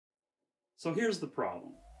So here's the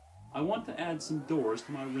problem. I want to add some doors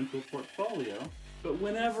to my rental portfolio, but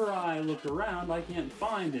whenever I look around, I can't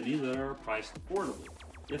find any that are priced affordably.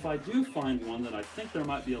 If I do find one that I think there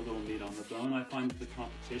might be a little meat on the bone, I find that the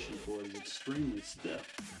competition for it is extremely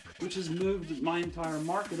stiff, which has moved my entire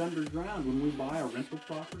market underground. When we buy a rental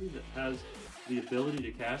property that has the ability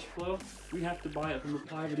to cash flow, we have to buy it from a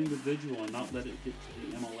private individual and not let it get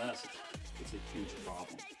to the MLS. It's a huge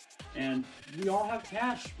problem. And we all have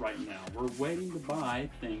cash right now. We're waiting to buy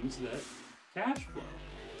things that cash flow.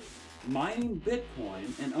 Mining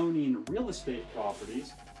Bitcoin and owning real estate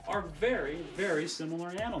properties are very, very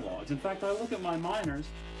similar analogs. In fact, I look at my miners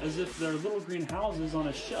as if they're little green houses on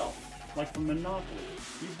a shelf, like from Monopoly.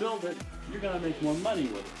 You build it, you're going to make more money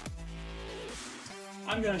with it.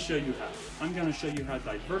 I'm going to show you how. I'm going to show you how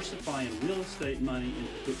diversifying real estate money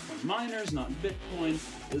into Bitcoin miners, not Bitcoin,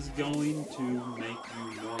 is going to make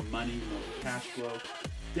you more money, more cash flow.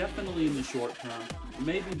 Definitely in the short term,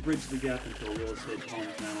 maybe bridge the gap until real estate calms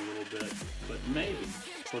down a little bit, but maybe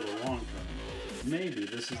for the long term, maybe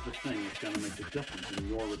this is the thing that's going to make the difference in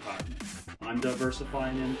your retirement. I'm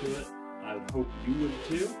diversifying into it. I hope you would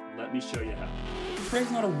too. Let me show you how.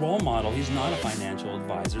 Craig's not a role model. He's not a financial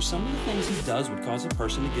advisor. Some of the things he does would cause a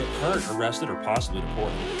person to get hurt, arrested, or possibly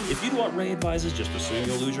deported. If you do what Ray advises, just assume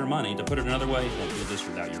you'll lose your money. To put it another way, don't do this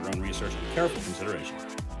without your own research and careful consideration.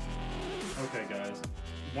 Okay, guys.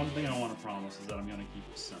 One thing I want to promise is that I'm going to keep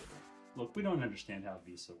it simple. Look, we don't understand how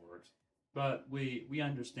Visa works, but we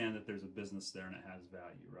understand that there's a business there and it has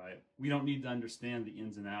value, right? We don't need to understand the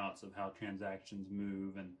ins and outs of how transactions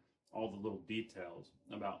move and all the little details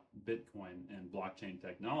about Bitcoin and blockchain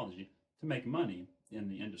technology to make money in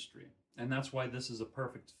the industry. And that's why this is a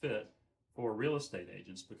perfect fit for real estate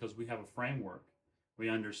agents, because we have a framework. We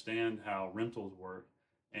understand how rentals work,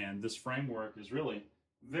 and this framework is really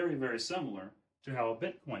very, very similar to how a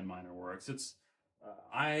Bitcoin miner works. It's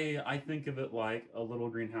I think of it like a little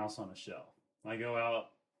greenhouse on a shelf. I go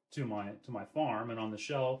out to my farm, and on the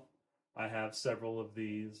shelf I have several of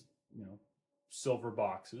these, silver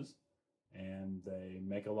boxes, and they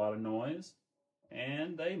make a lot of noise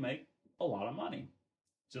and they make a lot of money,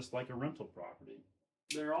 just like a rental property.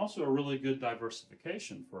 They're also a really good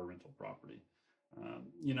diversification for a rental property.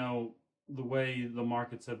 The way the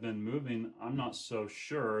markets have been moving, I'm not so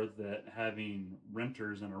sure that having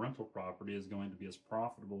renters in a rental property is going to be as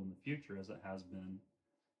profitable in the future as it has been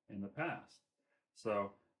in the past.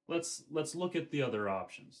 So let's look at the other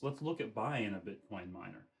options. Let's look at buying a Bitcoin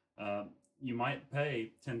miner. You might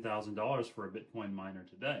pay $10,000 for a Bitcoin miner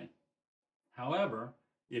today. However,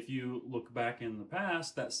 if you look back in the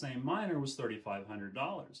past, that same miner was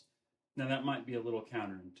 $3,500. Now that might be a little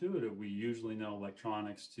counterintuitive. We usually know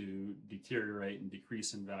electronics to deteriorate and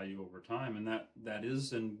decrease in value over time, and that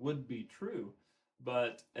is and would be true.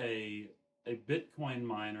 But a Bitcoin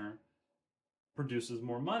miner produces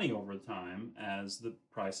more money over time as the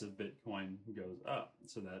price of Bitcoin goes up.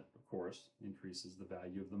 So that, of course, increases the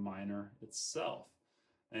value of the miner itself.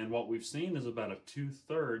 And what we've seen is about a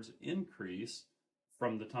 2/3 increase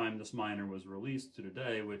from the time this miner was released to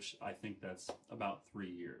today, which I think that's about 3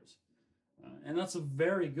 years. And that's a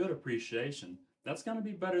very good appreciation. That's going to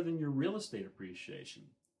be better than your real estate appreciation.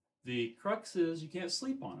 The crux is you can't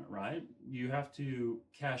sleep on it, right? You have to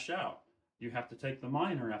cash out. You have to take the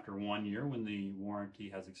miner after 1 year when the warranty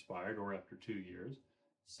has expired, or after 2 years,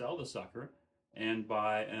 sell the sucker, and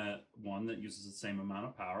buy one that uses the same amount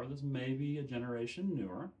of power that's maybe a generation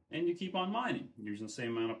newer, and you keep on mining, using the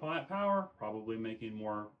same amount of power, probably making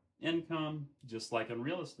more income, just like in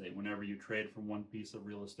real estate. Whenever you trade from one piece of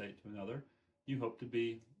real estate to another, you hope to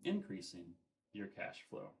be increasing your cash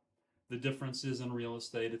flow. The difference is in real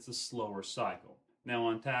estate, it's a slower cycle. Now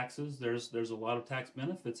on taxes, there's a lot of tax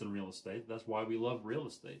benefits in real estate. That's why we love real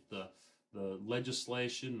estate. The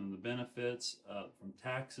legislation and the benefits from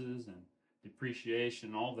taxes and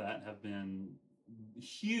depreciation, all that have been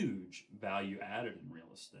huge value added in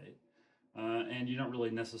real estate. And you don't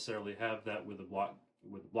really necessarily have that with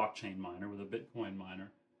a blockchain miner, with a Bitcoin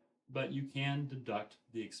miner, but you can deduct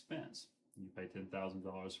the expense. You pay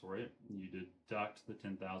 $10,000 for it, you deduct the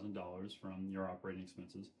 $10,000 from your operating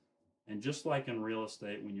expenses. And just like in real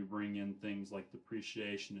estate, when you bring in things like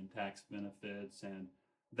depreciation and tax benefits and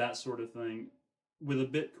that sort of thing, with a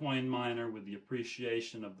Bitcoin miner, with the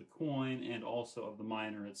appreciation of the coin and also of the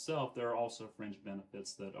miner itself, there are also fringe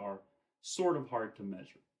benefits that are sort of hard to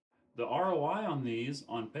measure. The ROI on these,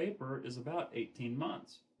 on paper, is about 18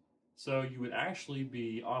 months. So you would actually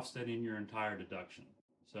be offsetting your entire deduction.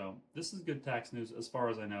 So this is good tax news as far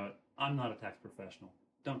as I know it. I'm not a tax professional.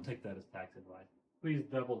 Don't take that as tax advice. Please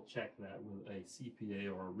double check that with a CPA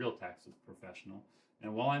or a real tax professional.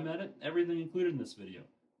 And while I'm at it, everything included in this video,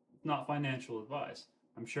 not financial advice.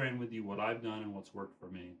 I'm sharing with you what I've done and what's worked for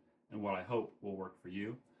me and what I hope will work for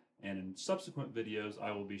you. And in subsequent videos,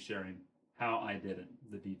 I will be sharing how I did it,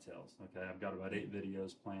 the details. Okay, I've got about 8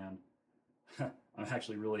 videos planned. I'm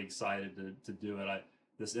actually really excited to do it.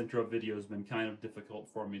 This intro video has been kind of difficult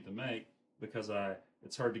for me to make because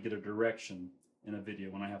it's hard to get a direction in a video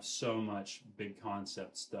when I have so much big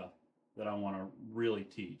concept stuff that I want to really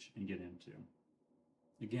teach and get into.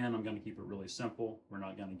 Again, I'm going to keep it really simple. We're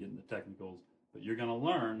not going to get into technicals, but you're going to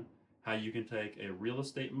learn how you can take a real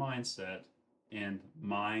estate mindset and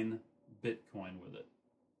mine Bitcoin with it.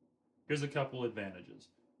 Here's a couple advantages.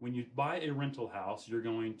 When you buy a rental house, you're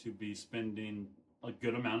going to be spending a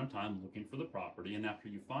good amount of time looking for the property, and after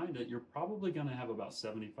you find it, you're probably going to have about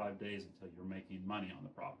 75 days until you're making money on the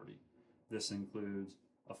property. This includes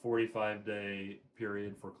a 45-day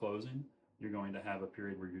period for closing. You're going to have a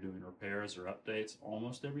period where you're doing repairs or updates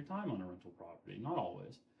almost every time on a rental property, not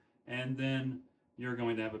always. And then you're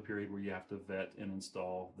going to have a period where you have to vet and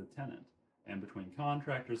install the tenant. And between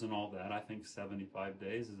contractors and all that, I think 75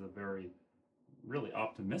 days is a very, really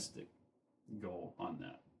optimistic goal on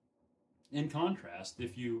that. In contrast,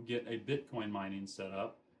 if you get a Bitcoin mining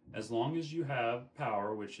setup, as long as you have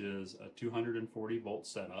power, which is a 240 volt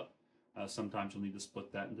setup, sometimes you'll need to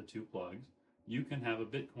split that into 2 plugs, you can have a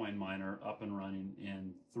Bitcoin miner up and running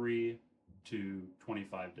in 3 to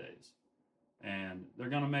 25 days. And they're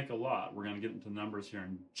going to make a lot. We're going to get into numbers here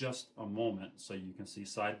in just a moment so you can see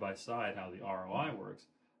side by side how the ROI works.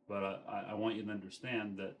 But I want you to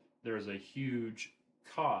understand that there's a huge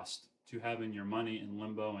cost to having your money in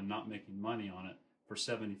limbo and not making money on it for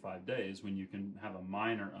 75 days when you can have a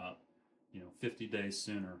miner up, 50 days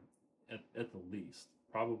sooner at the least.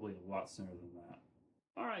 Probably a lot sooner than that.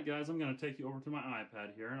 All right, guys, I'm going to take you over to my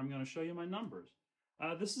iPad here, and I'm going to show you my numbers.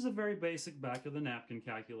 This is a very basic back-of-the-napkin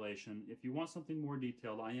calculation. If you want something more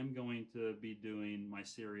detailed, I am going to be doing my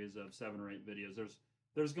series of 7 or 8 videos.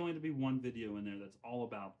 There's going to be one video in there that's all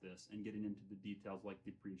about this and getting into the details like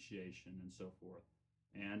depreciation and so forth.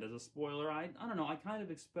 And as a spoiler, I don't know, I kind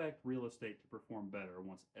of expect real estate to perform better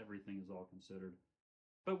once everything is all considered,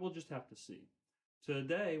 but we'll just have to see.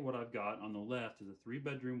 Today, what I've got on the left is a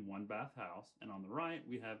 3-bedroom, 1-bath house, and on the right,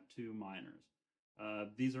 we have 2 miners.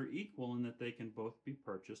 These are equal in that they can both be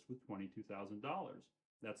purchased with $22,000.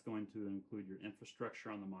 That's going to include your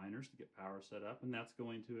infrastructure on the miners to get power set up, and that's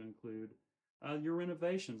going to include your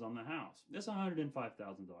renovations on the house. It's a $105,000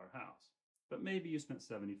 house, but maybe you spent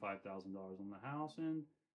 $75,000 on the house and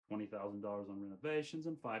 $20,000 on renovations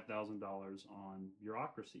and $5,000 on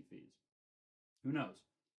bureaucracy fees. Who knows?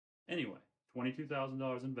 Anyway,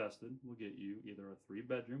 $22,000 invested will get you either a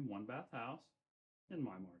 3-bedroom, 1-bath house in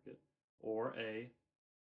my market or a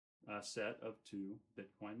set of 2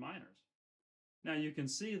 Bitcoin miners. Now you can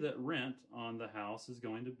see that rent on the house is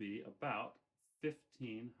going to be about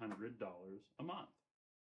 $1,500 a month.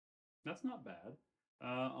 That's not bad.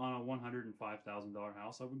 On a $105,000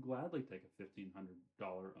 house, I would gladly take a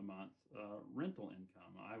 $1,500 a month rental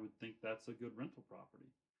income. I would think that's a good rental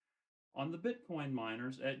property. On the Bitcoin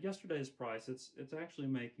miners, at yesterday's price, it's actually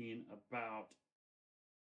making about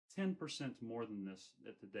 10% more than this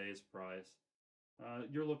at today's price.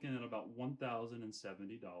 You're looking at about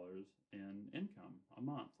 $1,070 in income a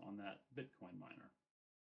month on that Bitcoin miner.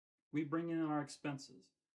 We bring in our expenses.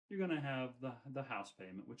 You're going to have the house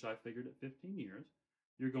payment, which I figured at 15 years.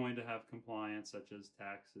 You're going to have compliance such as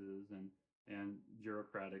taxes and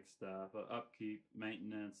bureaucratic stuff, upkeep,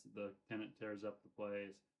 maintenance, the tenant tears up the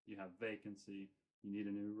place, you have vacancy, you need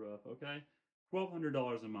a new roof, okay?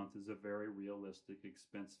 $1,200 a month is a very realistic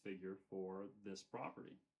expense figure for this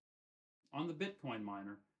property. On the Bitcoin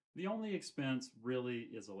miner, the only expense really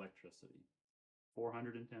is electricity,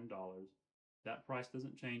 $410. That price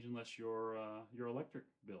doesn't change unless your electric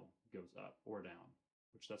bill goes up or down,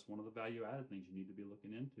 which that's one of the value-added things you need to be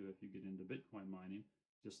looking into if you get into Bitcoin mining,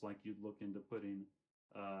 just like you'd look into putting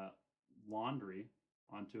laundry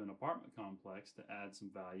onto an apartment complex to add some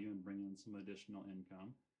value and bring in some additional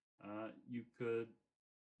income.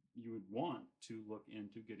 You would want to look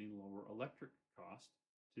into getting lower electric costs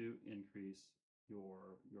to increase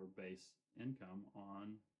your base income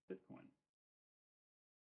on Bitcoin.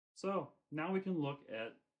 So now we can look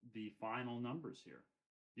at the final numbers here.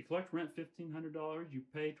 You collect rent $1,500, you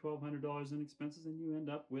pay $1,200 in expenses, and you end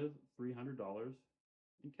up with $300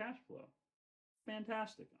 in cash flow.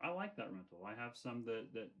 Fantastic. I like that rental. I have some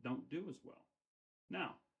that don't do as well.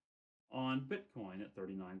 Now, on Bitcoin at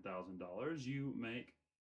 $39,000, you make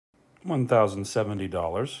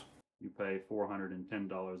 $1,070. You pay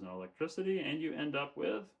 $410 in electricity, and you end up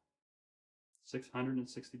with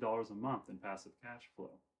 $660 a month in passive cash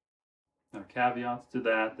flow. There are caveats to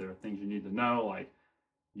that. There are things you need to know, like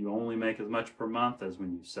you only make as much per month as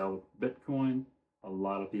when you sell Bitcoin. A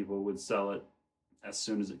lot of people would sell it as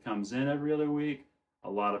soon as it comes in every other week. A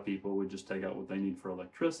lot of people would just take out what they need for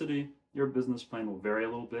electricity. Your business plan will vary a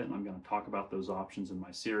little bit, and I'm going to talk about those options in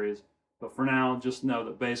my series. But for now, just know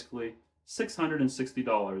that basically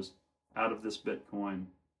 $660 out of this Bitcoin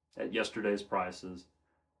at yesterday's prices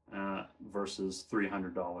versus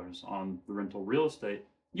 $300 on the rental real estate,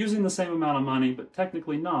 using the same amount of money, but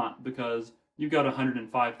technically not, because you've got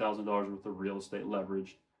 $105,000 worth of real estate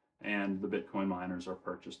leverage and the Bitcoin miners are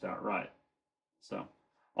purchased outright. So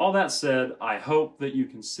all that said, I hope that you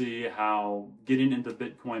can see how getting into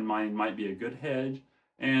Bitcoin mining might be a good hedge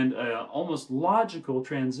and an almost logical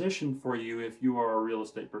transition for you if you are a real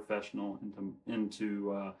estate professional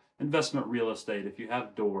into investment real estate, if you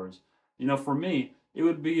have doors. You know, for me, it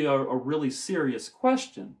would be a really serious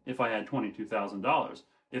question if I had $22,000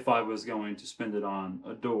 if I was going to spend it on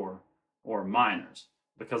a door or miners,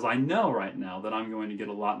 because I know right now that I'm going to get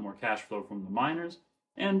a lot more cash flow from the miners.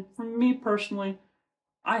 And for me personally,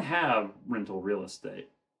 I have rental real estate.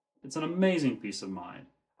 It's an amazing peace of mind.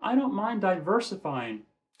 I don't mind diversifying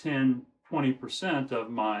 10-20% of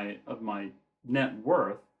my net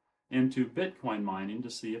worth into Bitcoin mining to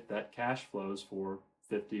see if that cash flows for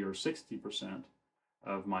 50 or 60%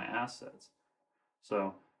 of my assets.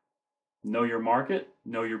 So know your market,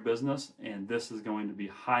 know your business, and this is going to be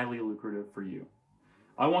highly lucrative for you.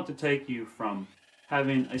 I want to take you from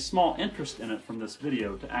having a small interest in it from this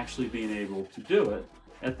video to actually being able to do it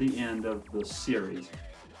at the end of the series.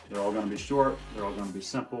 They're all going to be short, they're all going to be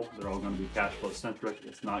simple, they're all going to be cash flow centric.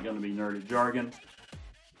 It's not going to be nerdy jargon.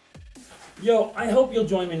 Yo, I hope you'll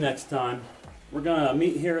join me next time. We're going to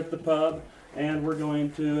meet here at the pub and we're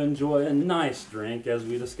going to enjoy a nice drink as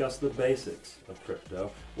we discuss the basics of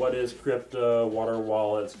crypto. What is crypto, what are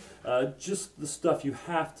wallets, just the stuff you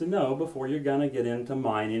have to know before you're going to get into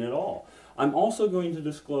mining at all. I'm also going to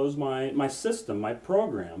disclose my system, my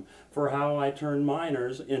program, for how I turn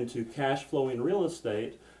miners into cash flowing real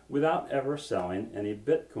estate without ever selling any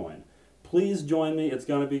Bitcoin. Please join me. It's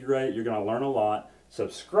going to be great. You're going to learn a lot.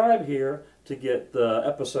 Subscribe here to get the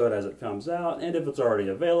episode as it comes out, and if it's already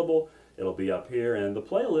available, it'll be up here, and the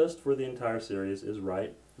playlist for the entire series is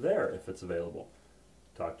right there if it's available.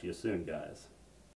 Talk to you soon, guys.